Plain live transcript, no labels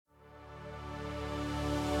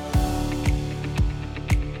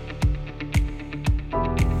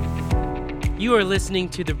You are listening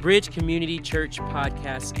to the Bridge Community Church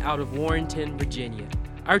podcast out of Warrenton, Virginia.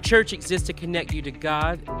 Our church exists to connect you to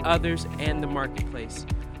God, others, and the marketplace.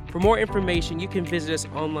 For more information, you can visit us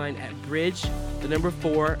online at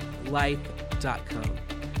bridge4life.com.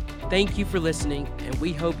 Thank you for listening, and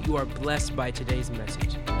we hope you are blessed by today's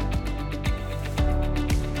message.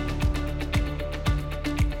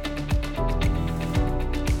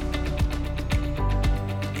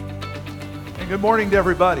 And good morning to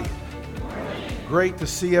everybody. Great to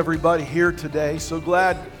see everybody here today. So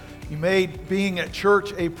glad you made being at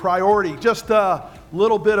church a priority. Just a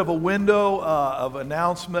little bit of a window of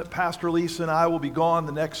announcement. Pastor Lisa and I will be gone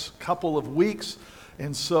the next couple of weeks.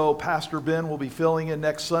 And so Pastor Ben will be filling in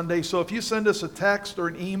next Sunday. So if you send us a text or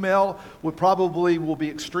an email, we probably will be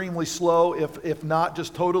extremely slow, if not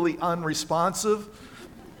just totally unresponsive.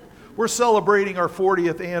 We're celebrating our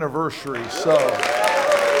 40th anniversary. So,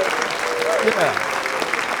 yeah.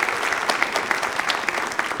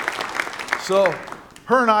 So,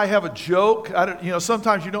 her and I have a joke.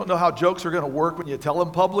 Sometimes you don't know how jokes are going to work when you tell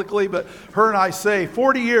them publicly, but her and I say,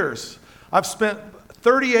 40 years, I've spent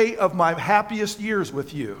 38 of my happiest years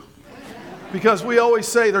with you. Because we always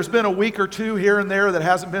say there's been a week or two here and there that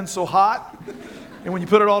hasn't been so hot. And when you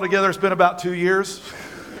put it all together, it's been about 2 years.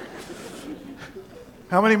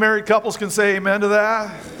 How many married couples can say amen to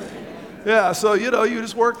that? Yeah, so, you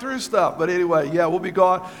just work through stuff. But anyway, yeah, we'll be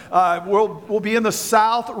gone. We'll be in the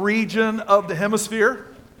south region of the hemisphere.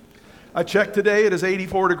 I checked today, it is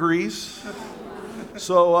 84 degrees.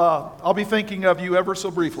 So I'll be thinking of you ever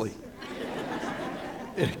so briefly.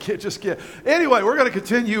 Anyway, we're going to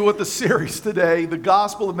continue with the series today, the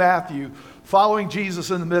Gospel of Matthew, following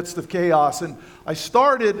Jesus in the midst of chaos. And I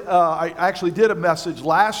actually did a message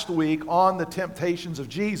last week on the temptations of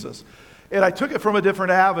Jesus. And I took it from a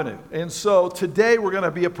different avenue. And so today we're going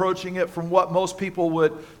to be approaching it from what most people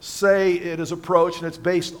would say it is approached, and it's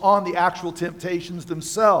based on the actual temptations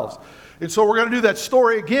themselves. And so we're going to do that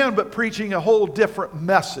story again, but preaching a whole different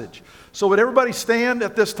message. So would everybody stand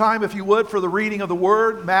at this time, if you would, for the reading of the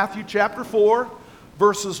Word, Matthew chapter 4,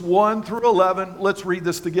 verses 1 through 11. Let's read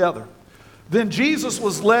this together. Then Jesus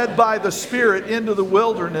was led by the Spirit into the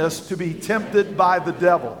wilderness to be tempted by the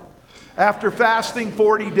devil. After fasting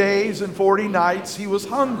 40 days and 40 nights, he was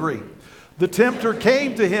hungry. The tempter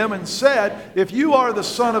came to him and said, "If you are the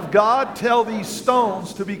Son of God, tell these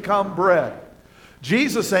stones to become bread."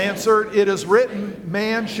 Jesus answered, "It is written,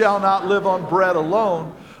 man shall not live on bread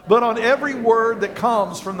alone, but on every word that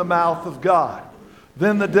comes from the mouth of God."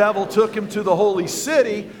 Then the devil took him to the holy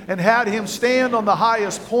city and had him stand on the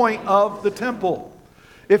highest point of the temple.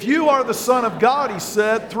 "If you are the Son of God," he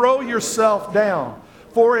said, "throw yourself down.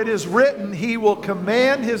 For it is written, he will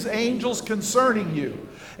command his angels concerning you,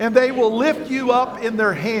 and they will lift you up in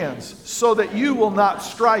their hands, so that you will not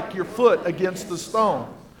strike your foot against the stone."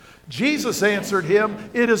 Jesus answered him,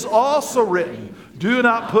 "It is also written, do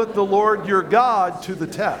not put the Lord your God to the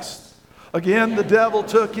test." Again, the devil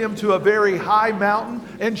took him to a very high mountain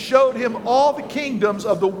and showed him all the kingdoms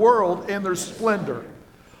of the world and their splendor.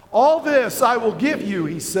 "All this I will give you,"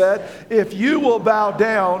 he said, "if you will bow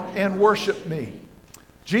down and worship me."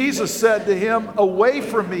 Jesus said to him, "Away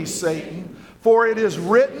from me, Satan, for it is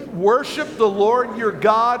written, worship the Lord your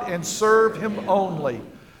God and serve him only."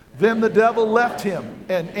 Then the devil left him,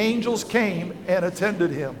 and angels came and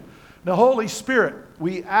attended him. Now, Holy Spirit,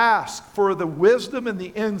 we ask for the wisdom and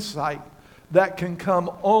the insight that can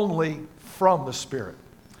come only from the Spirit.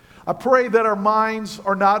 I pray that our minds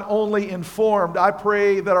are not only informed, I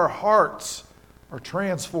pray that our hearts are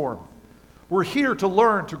transformed. We're here to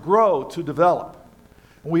learn, to grow, to develop.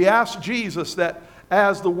 We ask Jesus that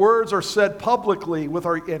as the words are said publicly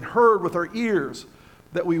and heard with our ears,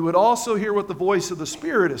 that we would also hear what the voice of the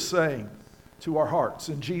Spirit is saying to our hearts.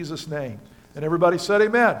 In Jesus' name. And everybody said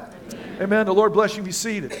amen. Amen. Amen. The Lord bless you. Be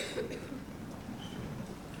seated.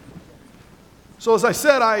 So as I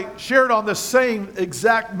said, I shared on this same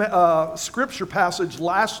exact scripture passage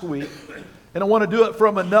last week, and I want to do it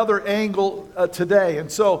from another angle today.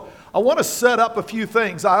 And so I want to set up a few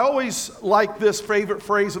things. I always like this favorite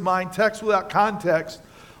phrase of mine, text without context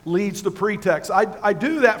leads to pretext. I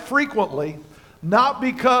do that frequently, not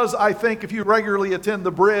because I think if you regularly attend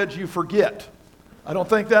the bridge, you forget. I don't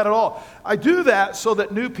think that at all. I do that so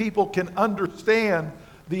that new people can understand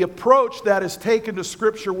the approach that is taken to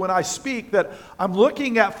Scripture when I speak, that I'm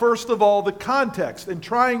looking at, first of all, the context and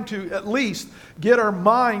trying to at least get our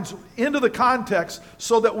minds into the context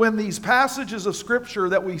so that when these passages of Scripture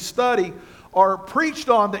that we study are preached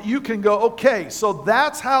on, that you can go, okay, so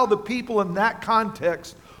that's how the people in that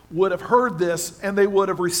context would have heard this and they would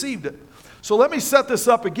have received it. So let me set this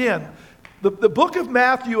up again. The book of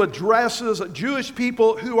Matthew addresses Jewish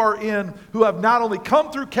people who have not only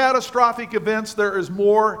come through catastrophic events, there is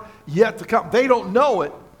more yet to come. They don't know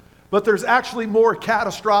it, but there's actually more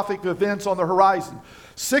catastrophic events on the horizon.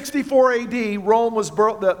 64 AD, Rome was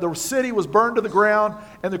the city was burned to the ground,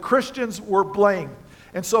 and the Christians were blamed.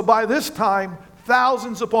 And so by this time,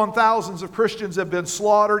 thousands upon thousands of Christians have been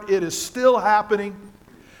slaughtered. It is still happening.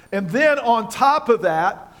 And then on top of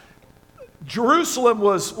that, Jerusalem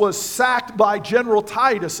was sacked by General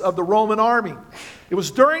Titus of the Roman army. It was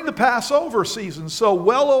during the Passover season, so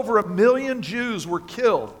well over 1 million Jews were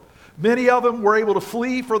killed. Many of them were able to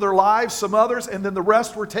flee for their lives, some others, and then the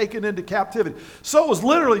rest were taken into captivity. So it was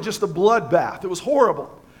literally just a bloodbath. It was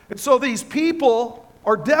horrible. And so these people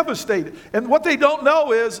are devastated. And what they don't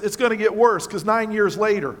know is it's going to get worse, because 9 years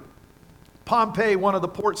later, Pompeii, one of the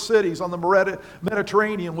port cities on the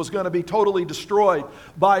Mediterranean, was going to be totally destroyed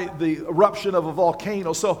by the eruption of a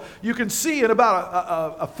volcano. So you can see in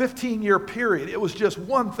about a 15-year period, it was just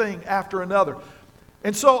one thing after another.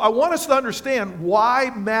 And so I want us to understand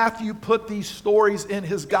why Matthew put these stories in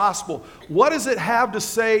his gospel. What does it have to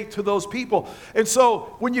say to those people? And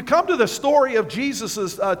so when you come to the story of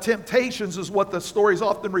Jesus' temptations, is what the story is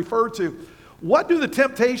often referred to. What do the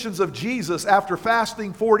temptations of Jesus after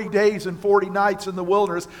fasting 40 days and 40 nights in the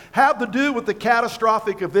wilderness have to do with the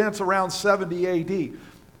catastrophic events around 70 AD?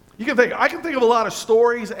 I can think of a lot of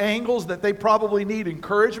stories, angles that they probably need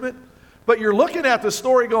encouragement. But you're looking at the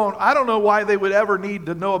story going, I don't know why they would ever need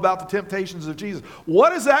to know about the temptations of Jesus.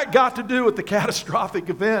 What has that got to do with the catastrophic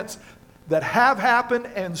events that have happened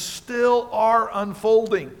and still are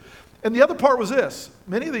unfolding? And the other part was this.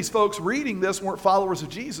 Many of these folks reading this weren't followers of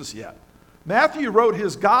Jesus yet. Matthew wrote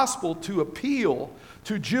his gospel to appeal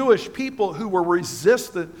to Jewish people who were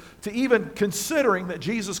resistant to even considering that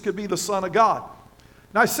Jesus could be the Son of God.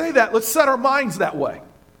 Now I say that, let's set our minds that way,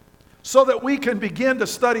 so that we can begin to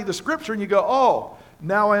study the scripture and you go, oh,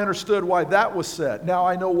 now I understood why that was said. Now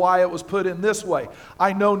I know why it was put in this way.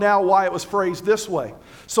 I know now why it was phrased this way.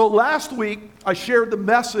 So last week, I shared the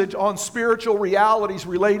message on spiritual realities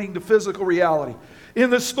relating to physical reality. In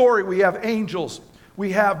this story, we have angels.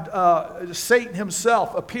 We have Satan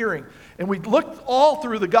himself appearing. And we looked all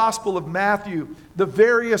through the Gospel of Matthew, the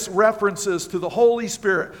various references to the Holy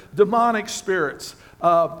Spirit, demonic spirits,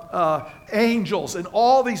 angels, and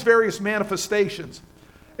all these various manifestations.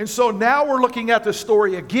 And so now we're looking at the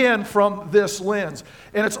story again from this lens.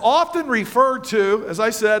 And it's often referred to, as I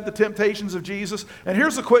said, the temptations of Jesus. And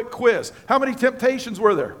here's a quick quiz. How many temptations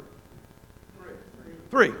were there?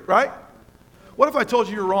 Three, right? What if I told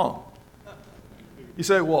you you're wrong? You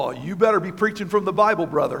say, well, you better be preaching from the Bible,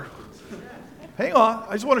 brother. Hang on,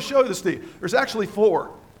 I just want to show this to you. There's actually 4.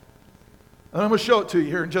 And I'm going to show it to you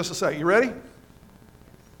here in just a second. You ready?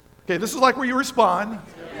 Okay, this is like where you respond.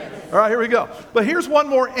 All right, here we go. But here's one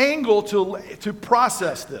more angle to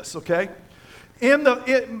process this, okay? In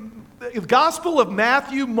the Gospel of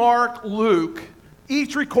Matthew, Mark, Luke,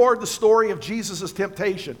 each record the story of Jesus'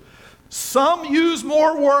 temptation. Some use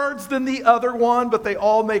more words than the other one, but they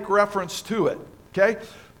all make reference to it, okay?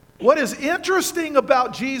 What is interesting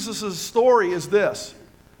about Jesus' story is this.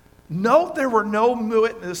 Note there were no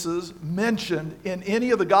witnesses mentioned in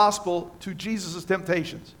any of the gospel to Jesus'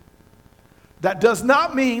 temptations. That does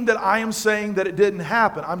not mean that I am saying that it didn't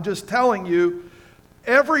happen. I'm just telling you,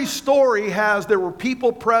 every story there were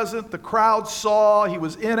people present, the crowd saw, he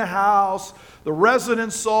was in a house, the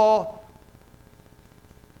residents saw.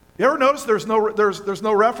 You ever notice there's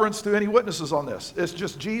no reference to any witnesses on this? It's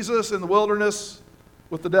just Jesus in the wilderness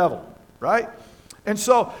with the devil, right? And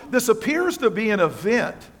so this appears to be an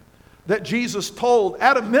event that Jesus told,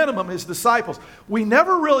 at a minimum, his disciples. We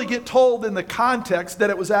never really get told in the context that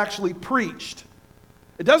it was actually preached.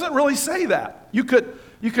 It doesn't really say that. You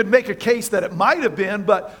could make a case that it might have been,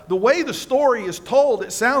 but the way the story is told,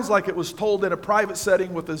 it sounds like it was told in a private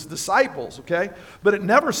setting with his disciples, okay? But it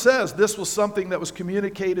never says this was something that was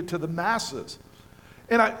communicated to the masses.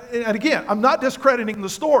 And again, I'm not discrediting the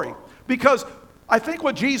story, because I think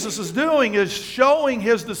what Jesus is doing is showing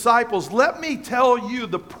his disciples, let me tell you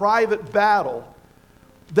the private battle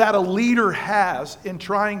that a leader has in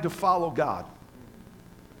trying to follow God.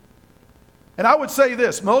 And I would say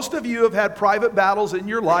this, most of you have had private battles in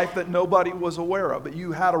your life that nobody was aware of, but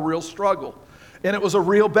you had a real struggle. And it was a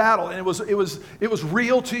real battle, and it was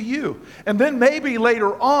real to you. And then maybe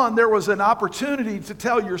later on there was an opportunity to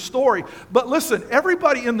tell your story. But listen,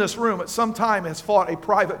 everybody in this room at some time has fought a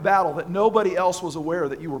private battle that nobody else was aware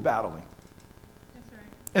that you were battling. That's right.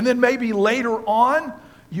 And then maybe later on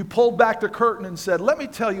you pulled back the curtain and said, let me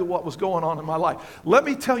tell you what was going on in my life. Let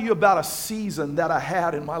me tell you about a season that I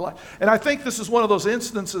had in my life. And I think this is one of those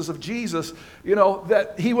instances of Jesus,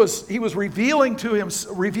 that he was revealing to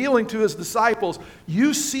his disciples,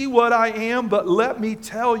 you see what I am, but let me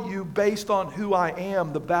tell you based on who I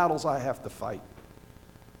am, the battles I have to fight.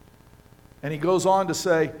 And he goes on to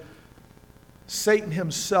say, Satan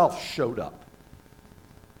himself showed up.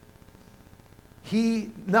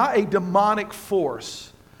 Not a demonic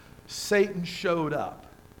force, Satan showed up.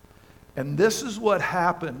 And this is what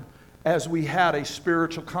happened as we had a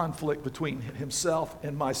spiritual conflict between himself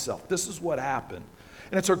and myself. This is what happened.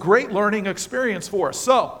 And it's a great learning experience for us.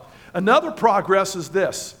 So, another progress is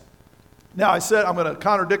this. Now, I said I'm going to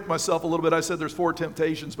contradict myself a little bit. I said there's 4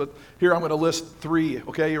 temptations, but here I'm going to list 3.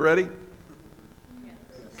 Okay, you ready?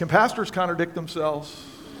 Can pastors contradict themselves?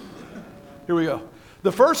 Here we go.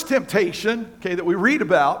 The first temptation, that we read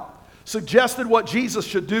about suggested what Jesus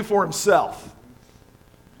should do for himself.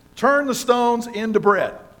 Turn the stones into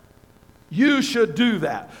bread. You should do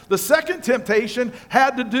that. The second temptation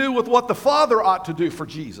had to do with what the Father ought to do for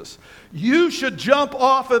Jesus. You should jump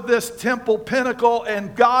off of this temple pinnacle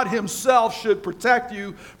and God himself should protect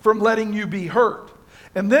you from letting you be hurt.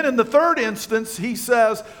 And then in the third instance, he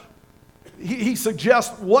says, he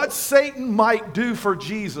suggests what Satan might do for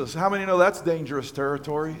Jesus. How many know that's dangerous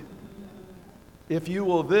territory? If you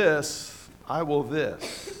will this, I will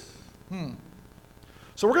this.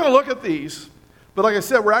 So we're going to look at these. But like I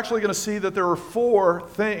said, we're actually going to see that there are 4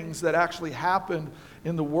 things that actually happened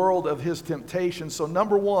in the world of his temptation. So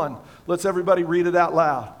number 1, let's everybody read it out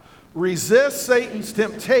loud. Resist Satan's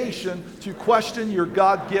temptation to question your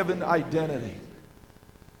God-given identity.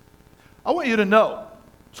 I want you to know,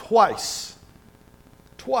 twice,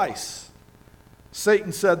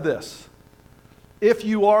 Satan said this, if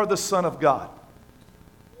you are the Son of God.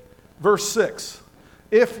 Verse 6,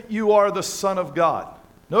 if you are the Son of God.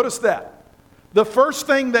 Notice that. The first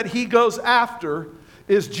thing that he goes after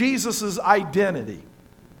is Jesus' identity.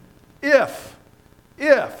 If.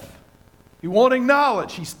 He won't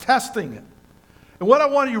acknowledge. He's testing it. And what I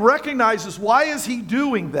want you to recognize is, why is he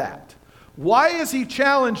doing that? Why is he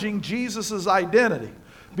challenging Jesus' identity?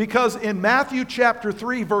 Because in Matthew chapter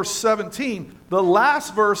 3, verse 17, the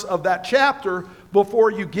last verse of that chapter, before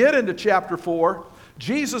you get into chapter 4,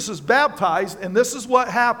 Jesus is baptized, and this is what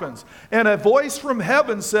happens. And a voice from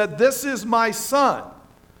heaven said, this is my Son,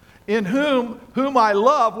 in whom I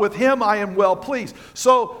love, with him I am well pleased.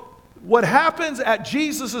 So what happens at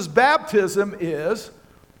Jesus' baptism is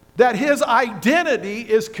that his identity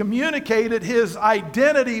is communicated, his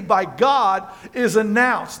identity by God is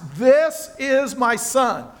announced. This is my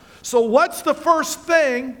Son. So what's the first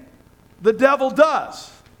thing the devil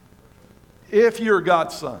does if you're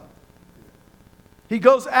God's son? He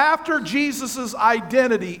goes after Jesus'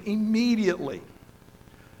 identity immediately.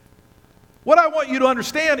 What I want you to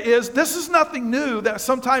understand is this is nothing new that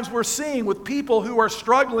sometimes we're seeing with people who are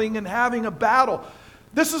struggling and having a battle.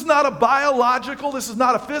 This is not a biological, this is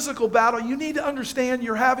not a physical battle. You need to understand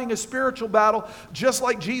you're having a spiritual battle just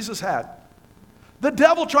like Jesus had. The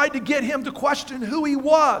devil tried to get him to question who he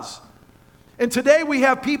was. And today we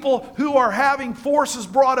have people who are having forces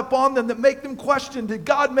brought upon them that make them question, did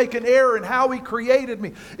God make an error in how he created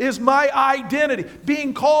me? Is my identity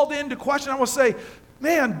being called into question? I want to say,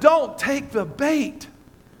 man, don't take the bait.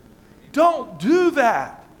 Don't do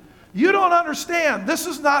that. You don't understand. This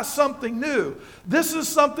is not something new. This is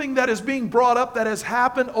something that is being brought up that has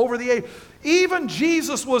happened over the age. Even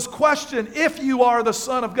Jesus was questioned, if you are the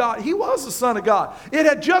Son of God. He was the Son of God. It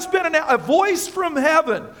had just been a voice from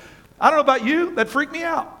heaven. I don't know about you, that freaked me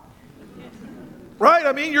out. Right?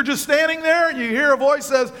 I mean, you're just standing there and you hear a voice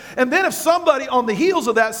says, and then if somebody on the heels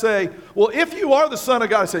of that say, well, if you are the Son of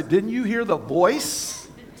God, I say, didn't you hear the voice?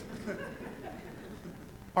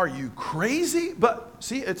 Are you crazy? But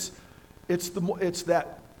see, it's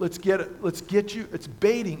that, let's get you, it's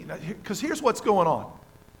baiting. Because here's what's going on.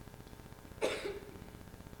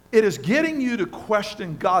 It is getting you to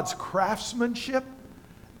question God's craftsmanship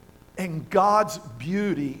and God's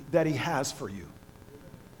beauty that he has for you.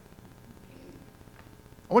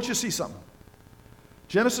 I want you to see something.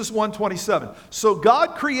 Genesis 1:27. So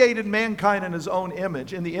God created mankind in his own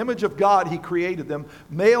image. In the image of God he created them.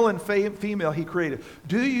 Male and female he created.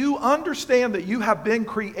 Do you understand that you have been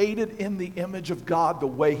created in the image of God the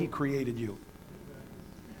way he created you?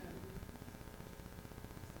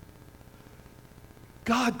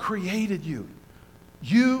 God created you.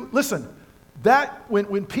 Listen, that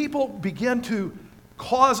when people begin to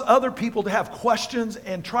cause other people to have questions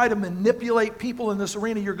and try to manipulate people in this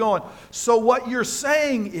arena, you're going, so what you're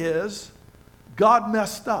saying is God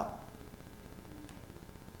messed up.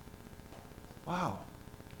 Wow.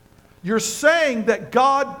 You're saying that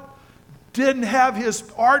God didn't have His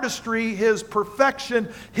artistry, His perfection,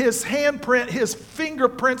 His handprint, His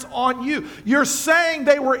fingerprints on you. You're saying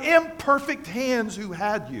they were imperfect hands who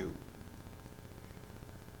had you.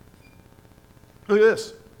 Look at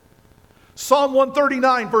this. Psalm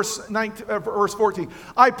 139, verse 14.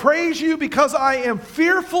 I praise you because I am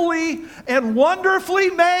fearfully and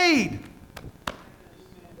wonderfully made.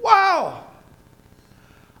 Wow.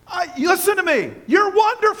 Listen to me. You're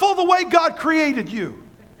wonderful the way God created you.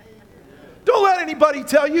 Don't let anybody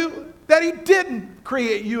tell you that He didn't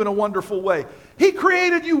create you in a wonderful way. He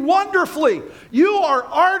created you wonderfully. You are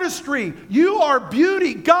artistry. You are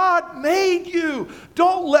beauty. God made you.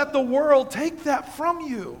 Don't let the world take that from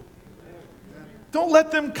you. Don't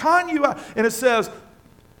let them con you out. And it says,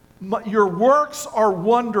 your works are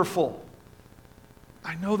wonderful.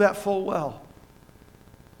 I know that full well.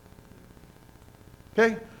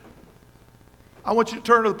 Okay? I want you to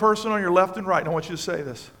turn to the person on your left and right, and I want you to say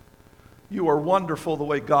this. You are wonderful the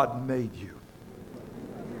way God made you.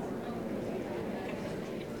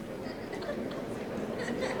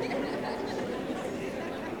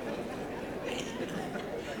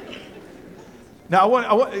 Now,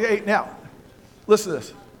 now, listen to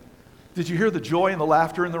this. Did you hear the joy and the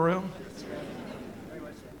laughter in the room?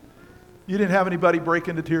 You didn't have anybody break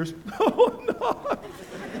into tears? Oh,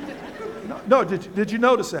 no. No, did you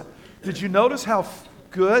notice that? Did you notice how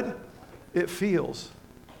good it feels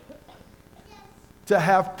to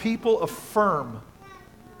have people affirm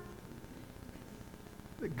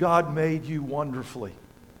that God made you wonderfully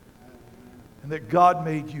and that God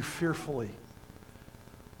made you fearfully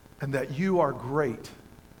and that you are great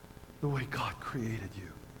the way God created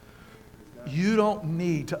you? You don't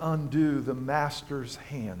need to undo the Master's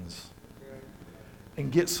hands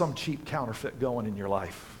and get some cheap counterfeit going in your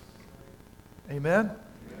life. Amen?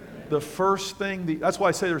 The first thing, that's why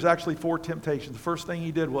I say there's actually 4 temptations. The first thing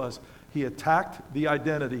he did was he attacked the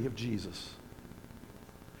identity of Jesus.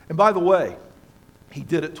 And by the way, he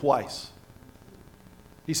did it twice.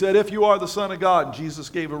 He said, if you are the Son of God, and Jesus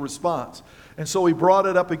gave a response. And so he brought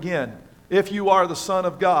it up again. If you are the Son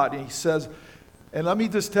of God, and he says, and let me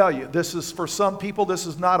just tell you, this is for some people, this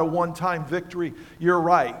is not a one-time victory. You're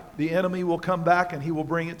right. The enemy will come back and he will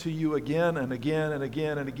bring it to you again and again and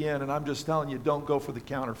again and again. And I'm just telling you, don't go for the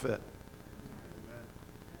counterfeit.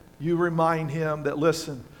 You remind him that,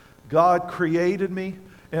 listen, God created me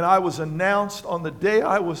and I was announced on the day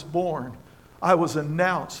I was born. I was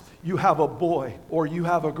announced, you have a boy or you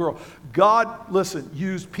have a girl. God, listen,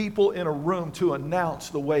 used people in a room to announce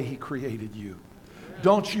the way he created you.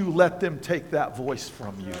 Don't you let them take that voice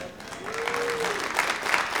from you.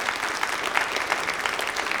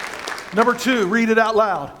 Number 2, read it out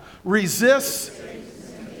loud. Resist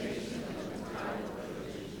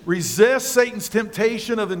Satan's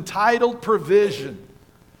temptation of entitled provision.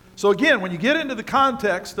 So again, when you get into the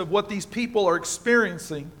context of what these people are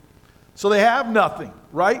experiencing, so they have nothing,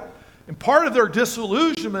 right? And part of their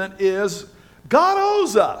disillusionment is God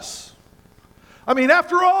owes us. I mean,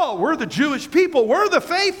 after all, we're the Jewish people. We're the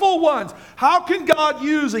faithful ones. How can God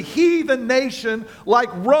use a heathen nation like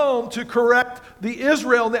Rome to correct the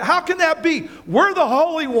Israel? How can that be? We're the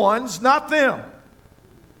holy ones, not them.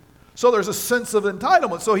 So there's a sense of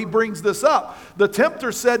entitlement. So he brings this up. The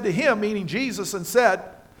tempter said to him, meaning Jesus, and said,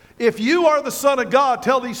 if you are the Son of God,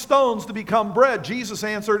 tell these stones to become bread. Jesus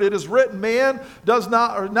answered, it is written, man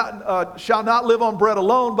shall not live on bread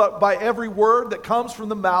alone, but by every word that comes from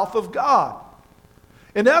the mouth of God.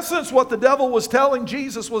 In essence, what the devil was telling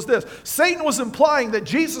Jesus was this. Satan was implying that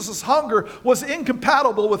Jesus' hunger was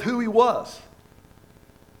incompatible with who he was.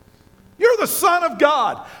 You're the Son of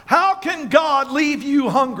God. How can God leave you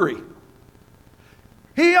hungry?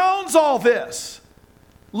 He owns all this.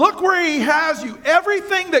 Look where he has you.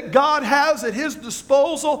 Everything that God has at his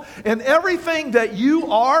disposal and everything that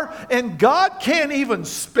you are, and God can't even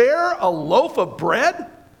spare a loaf of bread?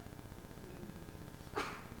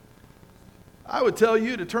 I would tell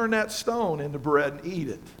you to turn that stone into bread and eat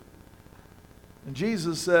it. And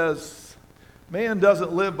Jesus says, man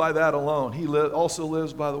doesn't live by that alone. He also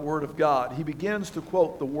lives by the Word of God. He begins to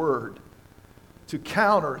quote the Word to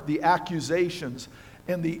counter the accusations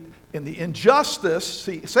and the injustice.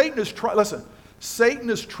 See, Satan is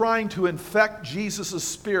trying to infect Jesus'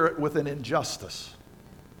 spirit with an injustice.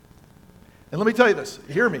 And let me tell you this,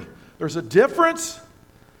 hear me. There's a difference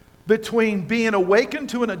between being awakened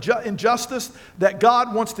to an injustice that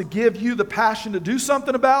God wants to give you the passion to do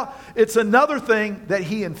something about. It's another thing that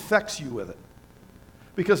he infects you with it.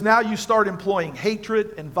 Because now you start employing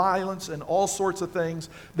hatred and violence and all sorts of things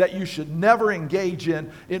that you should never engage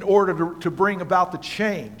in order to bring about the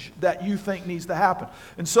change that you think needs to happen.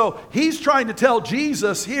 And so he's trying to tell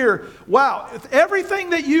Jesus here, wow, if everything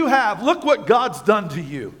that you have, look what God's done to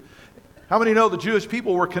you. How many know the Jewish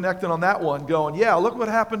people were connecting on that one, going, yeah, look what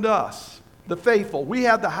happened to us. The faithful. We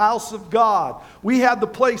had the house of God. We had the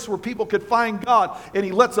place where people could find God. And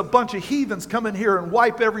he lets a bunch of heathens come in here and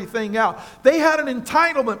wipe everything out. They had an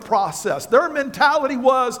entitlement process. Their mentality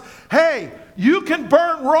was, hey, you can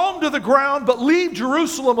burn Rome to the ground, but leave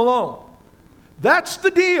Jerusalem alone. That's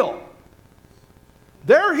the deal.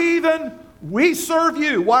 They're heathen. We serve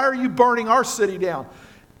you. Why are you burning our city down?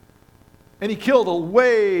 And he killed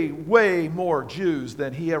way, way more Jews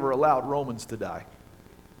than he ever allowed Romans to die.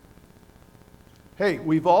 Hey,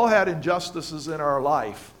 we've all had injustices in our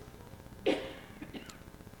life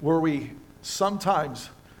where we sometimes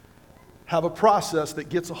have a process that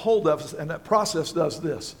gets a hold of us, and that process does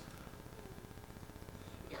this.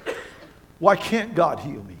 Why can't God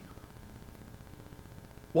heal me?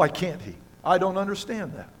 Why can't he? I don't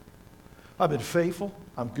understand that. I've been faithful.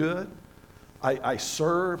 I'm good. I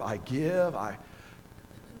serve. I give.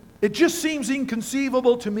 It just seems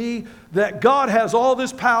inconceivable to me that God has all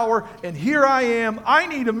this power, and here I am. I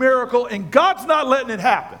need a miracle, and God's not letting it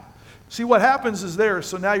happen. See, what happens is there,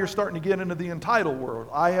 so now you're starting to get into the entitled world.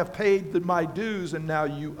 I have paid my dues, and now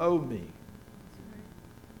you owe me.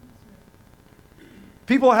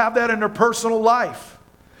 People have that in their personal life.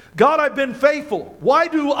 God, I've been faithful. Why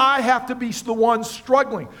do I have to be the one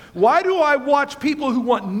struggling? Why do I watch people who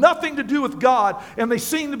want nothing to do with God and they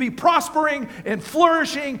seem to be prospering and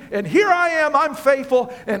flourishing, and here I am, I'm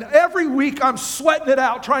faithful, and every week I'm sweating it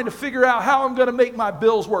out trying to figure out how I'm going to make my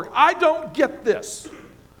bills work? I don't get this.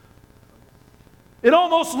 It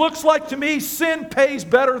almost looks like to me sin pays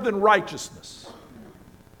better than righteousness.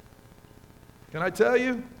 Can I tell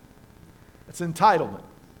you? It's entitlement.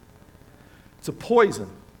 It's a poison.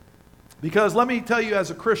 Because let me tell you,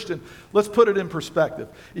 as a Christian, let's put it in perspective.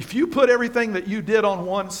 If you put everything that you did on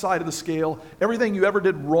one side of the scale, everything you ever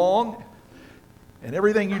did wrong, and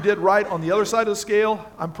everything you did right on the other side of the scale,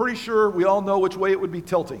 I'm pretty sure we all know which way it would be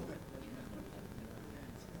tilting.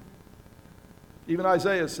 Even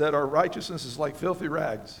Isaiah said, our righteousness is like filthy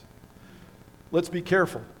rags. Let's be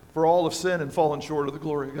careful, for all have sinned and fallen short of the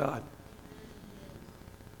glory of God.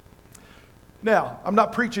 Now, I'm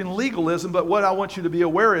not preaching legalism, but what I want you to be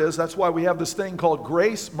aware is that's why we have this thing called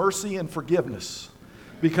grace, mercy, and forgiveness.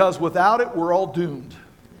 Because without it, we're all doomed.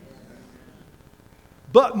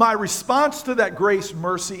 But my response to that grace,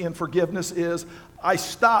 mercy, and forgiveness is I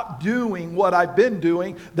stopped doing what I've been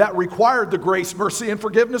doing that required the grace, mercy, and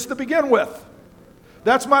forgiveness to begin with.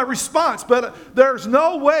 That's my response. But there's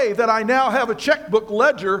no way that I now have a checkbook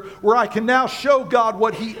ledger where I can now show God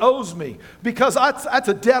what he owes me, because that's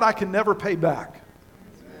a debt I can never pay back.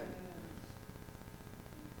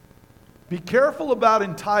 Be careful about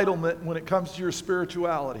entitlement when it comes to your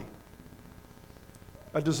spirituality.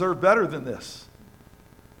 I deserve better than this.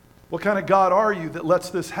 What kind of God are you that lets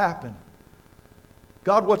this happen?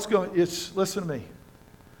 God, listen to me.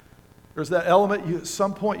 There's that element, at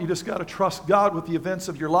some point you just got to trust God with the events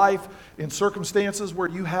of your life in circumstances where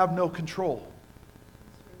you have no control.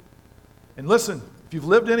 And listen, if you've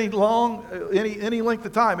lived any length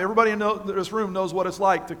of time, everybody in this room knows what it's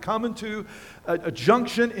like to come into a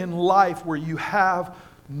junction in life where you have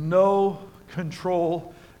no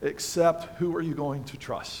control except who are you going to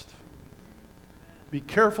trust. Be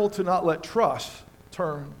careful to not let trust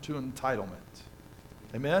turn to entitlement.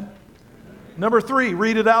 Amen? Number 3,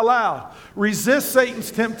 read it out loud. Resist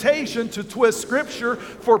Satan's temptation to twist Scripture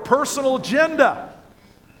for personal agenda.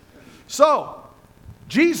 So,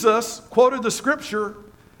 Jesus quoted the Scripture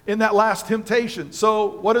in that last temptation.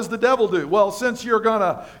 So, what does the devil do? Well, since you're going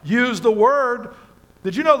to use the Word,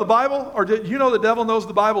 did you know the Bible? Or did you know the devil knows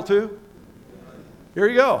the Bible too? Here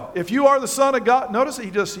you go. If you are the Son of God, notice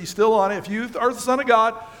he's still on it. If you are the Son of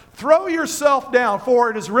God, throw yourself down, for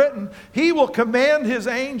it is written, he will command his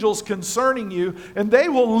angels concerning you, and they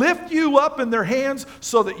will lift you up in their hands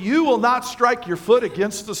so that you will not strike your foot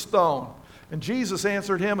against a stone. And Jesus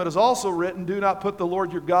answered him, it is also written, do not put the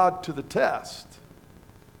Lord your God to the test.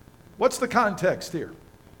 What's the context here?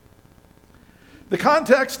 The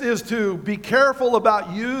context is to be careful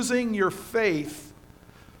about using your faith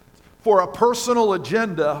for a personal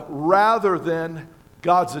agenda rather than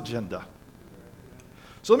God's agenda.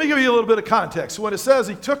 So let me give you a little bit of context. When it says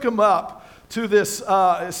he took him up to this,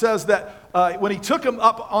 it says that when he took him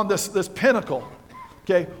up on this pinnacle,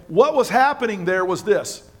 okay, what was happening there was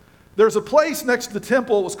this. There's a place next to the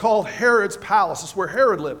temple. It was called Herod's palace. It's where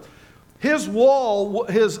Herod lived. His wall,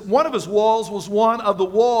 one of his walls was one of the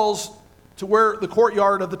walls to where the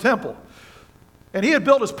courtyard of the temple. And he had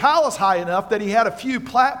built his palace high enough that he had a few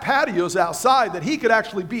patios outside that he could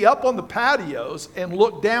actually be up on the patios and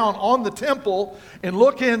look down on the temple and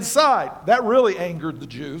look inside. That really angered the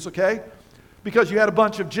Jews, okay? Because you had a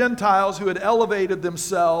bunch of Gentiles who had elevated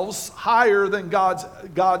themselves higher than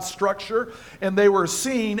God's structure, and they were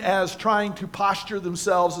seen as trying to posture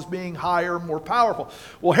themselves as being higher, more powerful.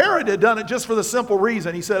 Well, Herod had done it just for the simple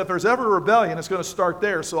reason. He said, if there's ever a rebellion, it's going to start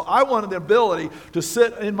there. So I wanted the ability to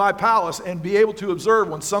sit in my palace and be able to observe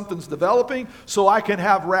when something's developing so I can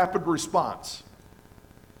have rapid response.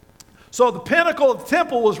 So the pinnacle of the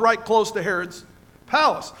temple was right close to Herod's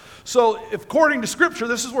palace. So, according to Scripture,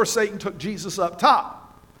 this is where Satan took Jesus up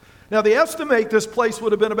top. Now, they estimate this place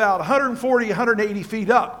would have been about 140, 180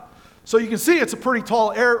 feet up. So you can see it's a pretty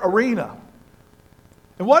tall arena.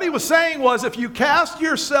 And what he was saying was, if you cast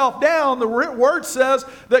yourself down, the word says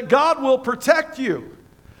that God will protect you.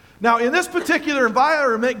 Now, in this particular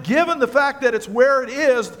environment, given the fact that it's where it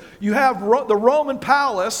is, you have the Roman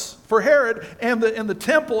palace for Herod and the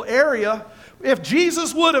temple area. If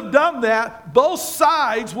Jesus would have done that, both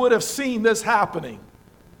sides would have seen this happening.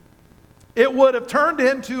 It would have turned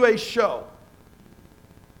into a show.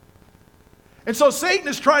 And so Satan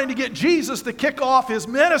is trying to get Jesus to kick off his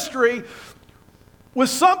ministry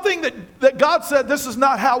with something that God said, this is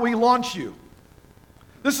not how we launch you.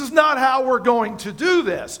 This is not how we're going to do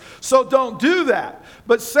this. So don't do that.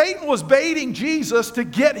 But Satan was baiting Jesus to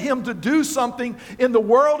get him to do something in the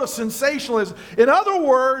world of sensationalism. In other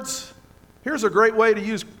words, here's a great way to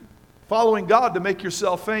use following God to make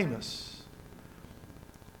yourself famous.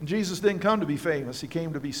 And Jesus didn't come to be famous. He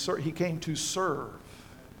came to serve.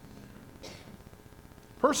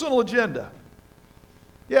 Personal agenda.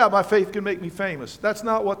 Yeah, my faith can make me famous. That's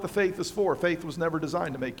not what the faith is for. Faith was never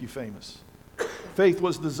designed to make you famous. Faith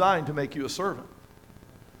was designed to make you a servant.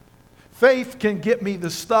 Faith can get me the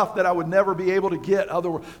stuff that I would never be able to get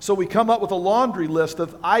otherwise. So we come up with a laundry list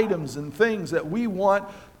of items and things that we want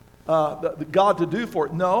God to do for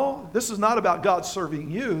it. No, this is not about God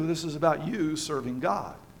serving you. This is about you serving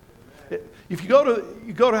God. If you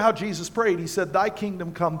go to how Jesus prayed, he said, thy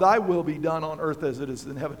kingdom come, thy will be done on earth as it is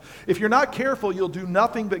in heaven. If you're not careful, you'll do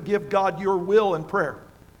nothing but give God your will in prayer.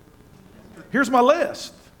 Here's my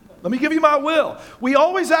list. Let me give you my will. We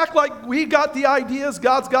always act like we got the ideas,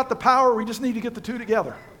 God's got the power, we just need to get the two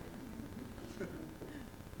together.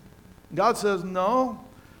 God says, no,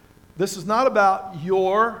 this is not about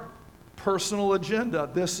your personal agenda.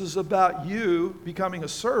 This is about you becoming a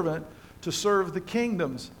servant to serve the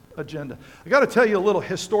kingdom's agenda. I got to tell you a little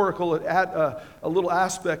historical, a little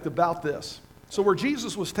aspect about this. So where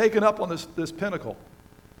Jesus was taken up on this pinnacle,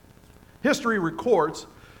 history records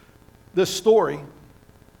this story.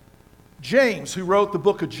 James, who wrote the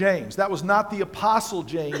book of James, that was not the apostle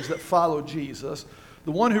James that followed Jesus.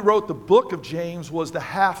 The one who wrote the book of James was the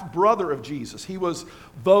half-brother of Jesus. He was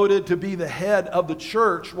voted to be the head of the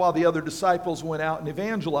church while the other disciples went out and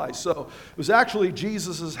evangelized. So it was actually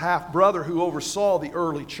Jesus' half-brother who oversaw the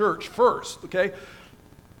early church first, okay?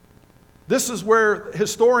 This is where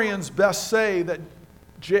historians best say that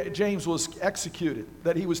James was executed,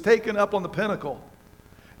 that he was taken up on the pinnacle,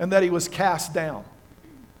 and that he was cast down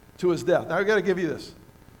to his death. Now I've got to give you this.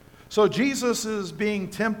 So Jesus is being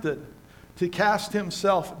tempted to cast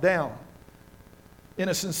himself down in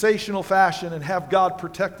a sensational fashion and have God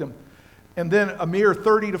protect him. And then a mere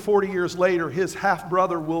 30 to 40 years later, his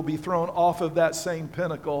half-brother will be thrown off of that same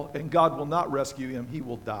pinnacle, and God will not rescue him. He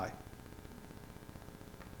will die.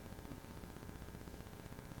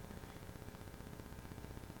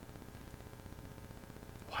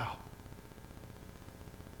 Wow.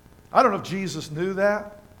 I don't know if Jesus knew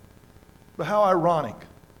that, but how ironic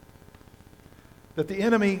that the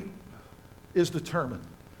enemy is determined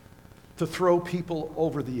to throw people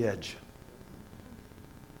over the edge.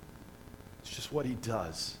 It's just what he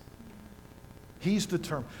does. He's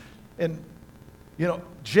determined. And, you know,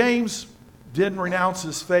 James didn't renounce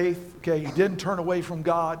his faith. Okay, he didn't turn away from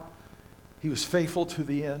God. He was faithful to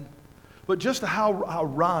the end. But just how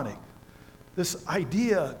ironic, this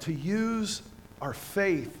idea to use our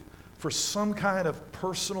faith for some kind of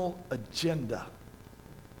personal agenda.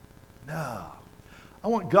 No. I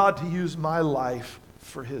want God to use my life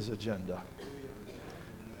for his agenda.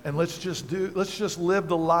 And let's just live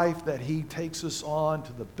the life that he takes us on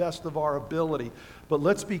to the best of our ability. But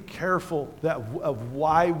let's be careful of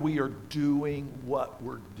why we are doing what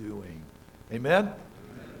we're doing. Amen? Amen?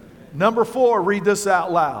 Number 4, read this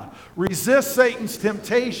out loud. Resist Satan's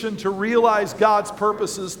temptation to realize God's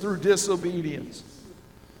purposes through disobedience.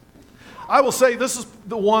 I will say this is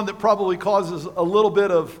the one that probably causes a little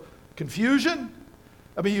bit of confusion.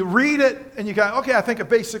 I mean, you read it and you go, okay, I think I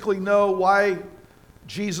basically know why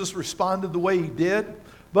Jesus responded the way he did.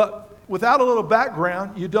 But without a little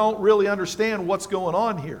background, you don't really understand what's going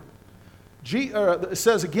on here. It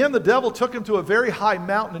says, again, the devil took him to a very high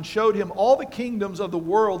mountain and showed him all the kingdoms of the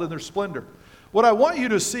world and their splendor. What I want you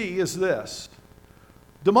to see is this.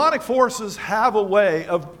 Demonic forces have a way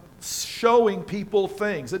of showing people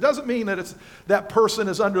things. It doesn't mean that that person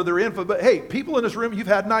is under their influence, but hey, people in this room, you've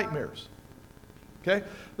had nightmares. Okay?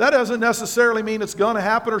 That doesn't necessarily mean it's going to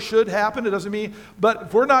happen or should happen. It doesn't mean, but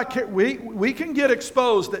if we're not, we can get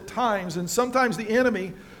exposed at times, and sometimes the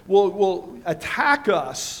enemy will attack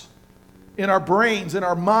us in our brains, in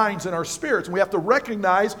our minds, in our spirits. And we have to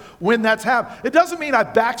recognize when that's happened. It doesn't mean I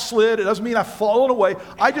backslid. It doesn't mean I've fallen away.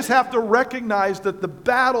 I just have to recognize that the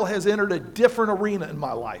battle has entered a different arena in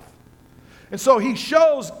my life. And so he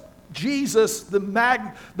shows Jesus the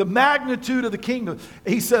magnitude of the kingdom.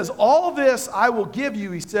 He says, all this I will give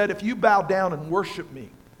you, he said, if you bow down and worship me.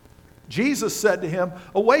 Jesus said to him,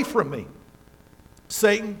 away from me,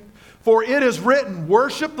 Satan, for it is written,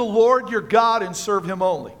 worship the Lord your God and serve him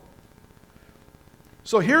only.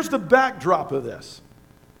 So here's the backdrop of this.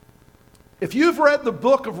 If you've read the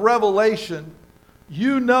book of Revelation,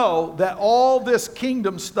 you know that all this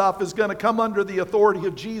kingdom stuff is going to come under the authority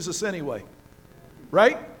of Jesus anyway.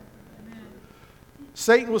 Right?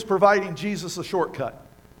 Satan was providing Jesus a shortcut.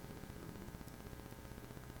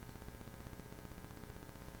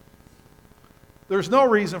 There's no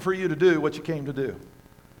reason for you to do what you came to do.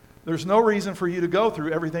 There's no reason for you to go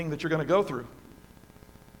through everything that you're going to go through.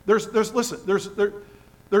 There's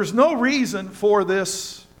no reason for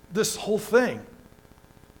this whole thing.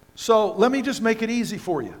 So let me just make it easy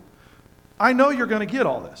for you. I know you're going to get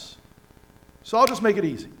all this. So I'll just make it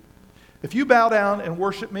easy. If you bow down and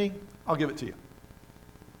worship me, I'll give it to you.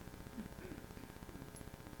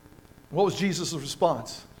 What was Jesus'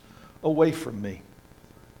 response? Away from me.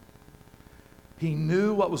 He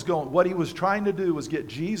knew what was going on. What he was trying to do was get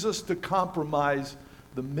Jesus to compromise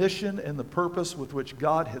the mission and the purpose with which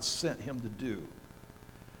God has sent him to do.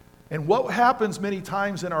 And what happens many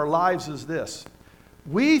times in our lives is this.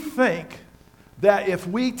 We think that if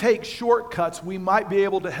we take shortcuts, we might be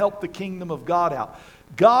able to help the kingdom of God out.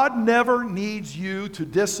 God never needs you to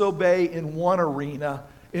disobey in one arena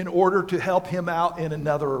in order to help him out in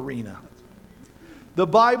another arena. The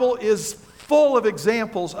Bible is full of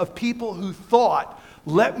examples of people who thought,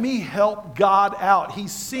 let me help God out. He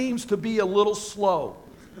seems to be a little slow.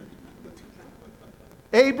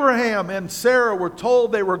 Abraham and Sarah were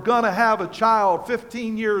told they were going to have a child.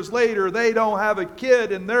 15 years later, they don't have a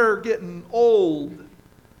kid and they're getting old.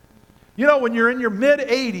 You know, when you're in your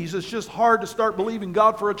mid-80s, it's just hard to start believing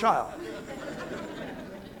God for a child.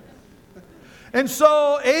 And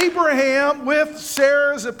so Abraham, with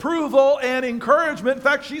Sarah's approval and encouragement, in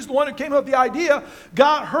fact, she's the one who came up with the idea,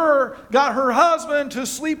 got her husband to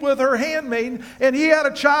sleep with her handmaiden, and he had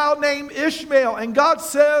a child named Ishmael. And God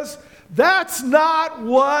says, that's not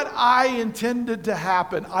what I intended to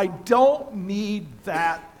happen. I don't need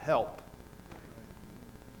that help.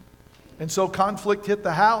 And so conflict hit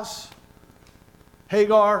the house.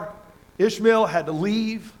 Hagar, Ishmael had to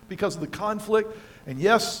leave because of the conflict. And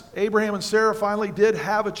yes, Abraham and Sarah finally did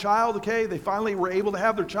have a child, okay? They finally were able to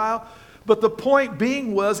have their child. But the point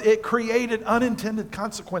being was it created unintended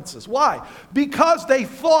consequences. Why? Because they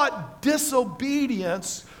thought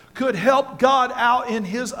disobedience could help God out in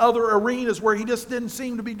his other arenas where he just didn't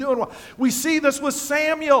seem to be doing well. We see this with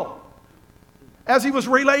Samuel. As he was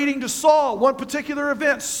relating to Saul, one particular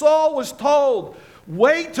event, Saul was told,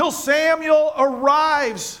 wait till Samuel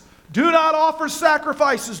arrives. Do not offer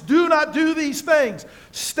sacrifices. Do not do these things.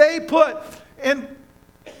 Stay put. And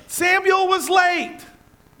Samuel was late.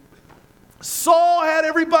 Saul had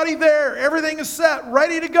everybody there. Everything is set,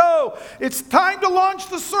 ready to go. It's time to launch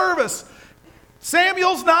the service.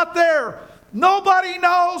 Samuel's not there. Nobody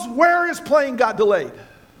knows where his plane got delayed.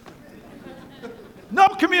 No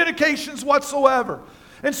communications whatsoever.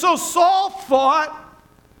 And so Saul thought,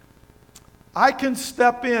 I can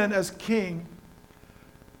step in as king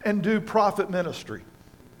and do prophet ministry.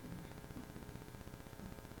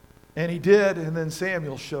 And he did, and then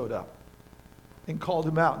Samuel showed up and called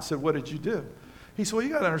him out and said, what did you do? He said, well,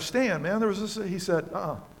 you got to understand, man. There was this. He said,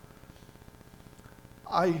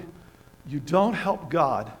 you don't help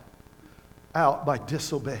God out by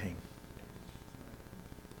disobeying.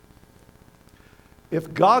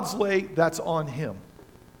 If God's late, that's on him.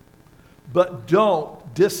 But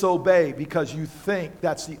don't disobey because you think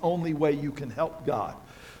that's the only way you can help God.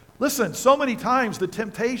 Listen, so many times the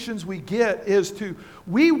temptations we get is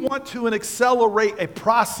we want to accelerate a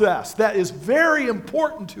process that is very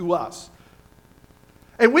important to us.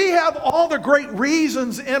 And we have all the great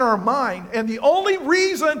reasons in our mind, and the only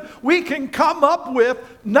reason we can come up with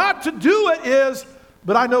not to do it is,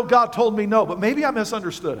 but I know God told me no, but maybe I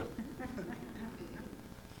misunderstood him.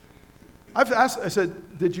 I've asked, I said,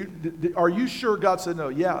 are you sure God said no?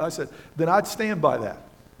 Yeah. I said, then I'd stand by that.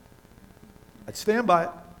 I'd stand by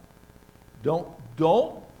it. Don't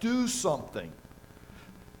do something.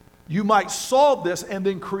 You might solve this and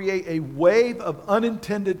then create a wave of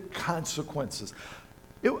unintended consequences.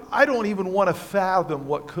 I don't even want to fathom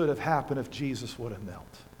what could have happened if Jesus would have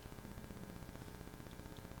knelt.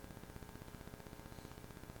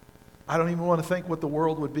 I don't even want to think what the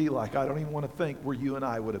world would be like. I don't even want to think where you and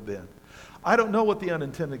I would have been. I don't know what the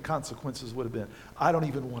unintended consequences would have been. I don't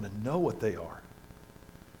even want to know what they are.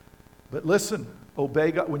 But listen,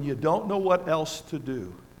 obey God. When you don't know what else to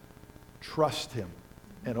do, trust him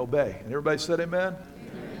and obey. And everybody said amen?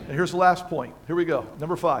 Amen. And here's the last point. Here we go.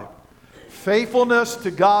 Number 5. Faithfulness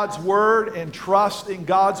to God's word and trust in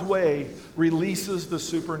God's way releases the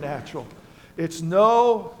supernatural. It's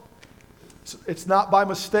not by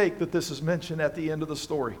mistake that this is mentioned at the end of the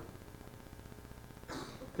story.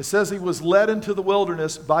 It says he was led into the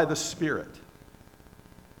wilderness by the Spirit.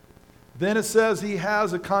 Then it says he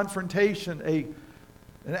has a confrontation, an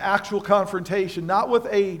actual confrontation, not with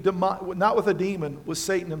a demon, with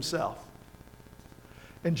Satan himself.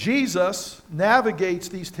 And Jesus navigates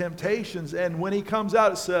these temptations, and when he comes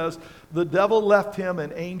out, it says, the devil left him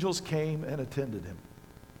and angels came and attended him.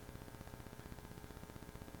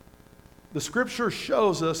 The scripture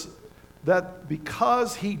shows us that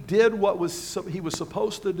because he did what he was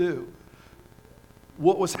supposed to do,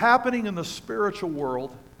 what was happening in the spiritual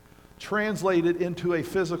world translated into a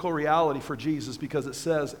physical reality for Jesus, because it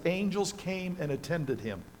says angels came and attended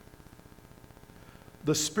him.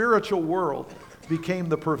 The spiritual world became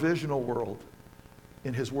the provisional world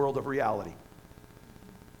in his world of reality.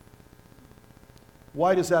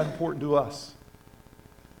 Why is that important to us?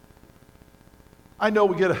 I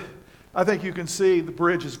know I think you can see the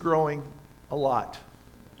bridge is growing a lot.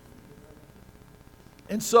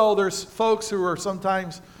 And so there's folks who are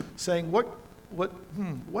sometimes saying, what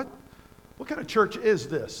kind of church is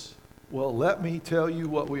this? Well, let me tell you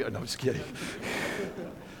what we are. No, I'm just kidding.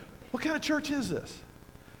 What kind of church is this?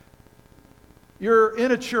 You're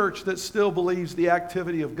in a church that still believes the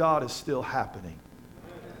activity of God is still happening.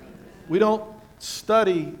 We don't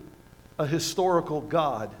study a historical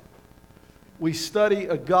God. We study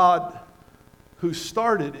a God who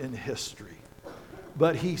started in history,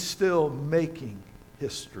 but he's still making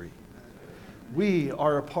history. We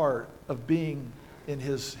are a part of being in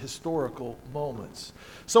his historical moments.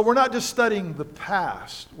 So we're not just studying the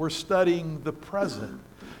past, we're studying the present.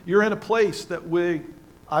 You're in a place that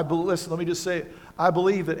listen, let me just say it. I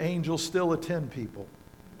believe that angels still attend people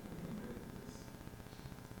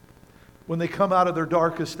when they come out of their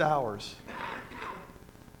darkest hours.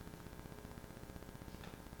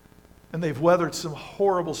 And they've weathered some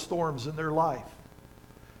horrible storms in their life.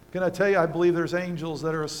 Can I tell you, I believe there's angels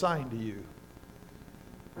that are assigned to you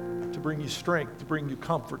to bring you strength, to bring you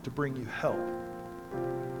comfort, to bring you help.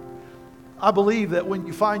 I believe that when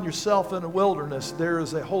you find yourself in a wilderness, there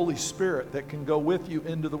is a Holy Spirit that can go with you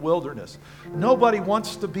into the wilderness. Nobody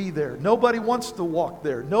wants to be there. Nobody wants to walk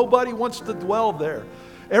there. Nobody wants to dwell there.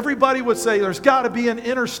 Everybody would say there's got to be an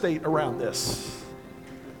interstate around this.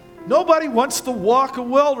 Nobody wants to walk a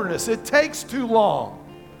wilderness. It takes too long.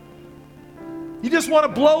 You just want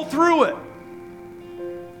to blow through it.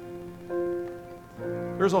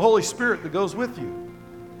 There's a Holy Spirit that goes with you.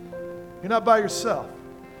 You're not by yourself.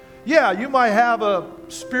 Yeah, you might have a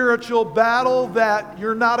spiritual battle that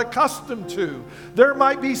you're not accustomed to. There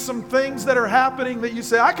might be some things that are happening that you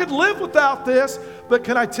say, I could live without this, but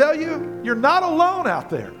can I tell you, you're not alone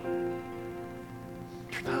out there.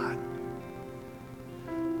 You're not.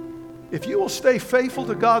 If you will stay faithful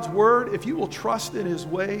to God's word, if you will trust in his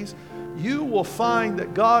ways, you will find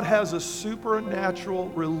that God has a supernatural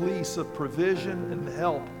release of provision and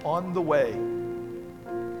help on the way.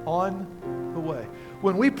 On the way.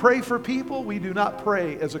 When we pray for people, we do not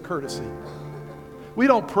pray as a courtesy. We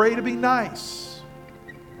don't pray to be nice.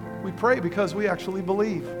 We pray because we actually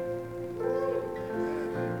believe.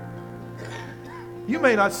 You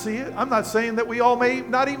may not see it. I'm not saying that we all may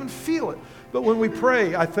not even feel it. But when we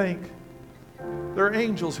pray, I think there are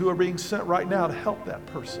angels who are being sent right now to help that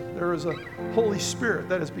person. There is a Holy Spirit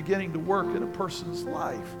that is beginning to work in a person's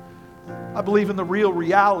life. I believe in the real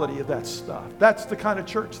reality of that stuff. That's the kind of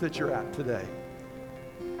church that you're at today.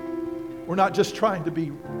 We're not just trying to be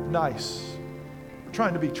nice. We're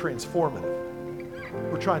trying to be transformative.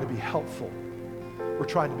 We're trying to be helpful. We're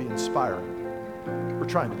trying to be inspiring. We're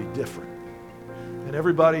trying to be different. And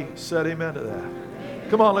everybody said amen to that.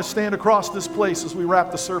 Come on, let's stand across this place as we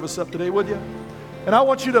wrap the service up today, would you? And I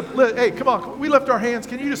want you to, hey, come on, we lift our hands.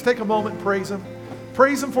 Can you just take a moment and praise Him?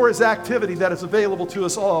 Praise Him for His activity that is available to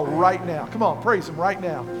us all right now. Come on, praise Him right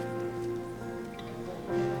now.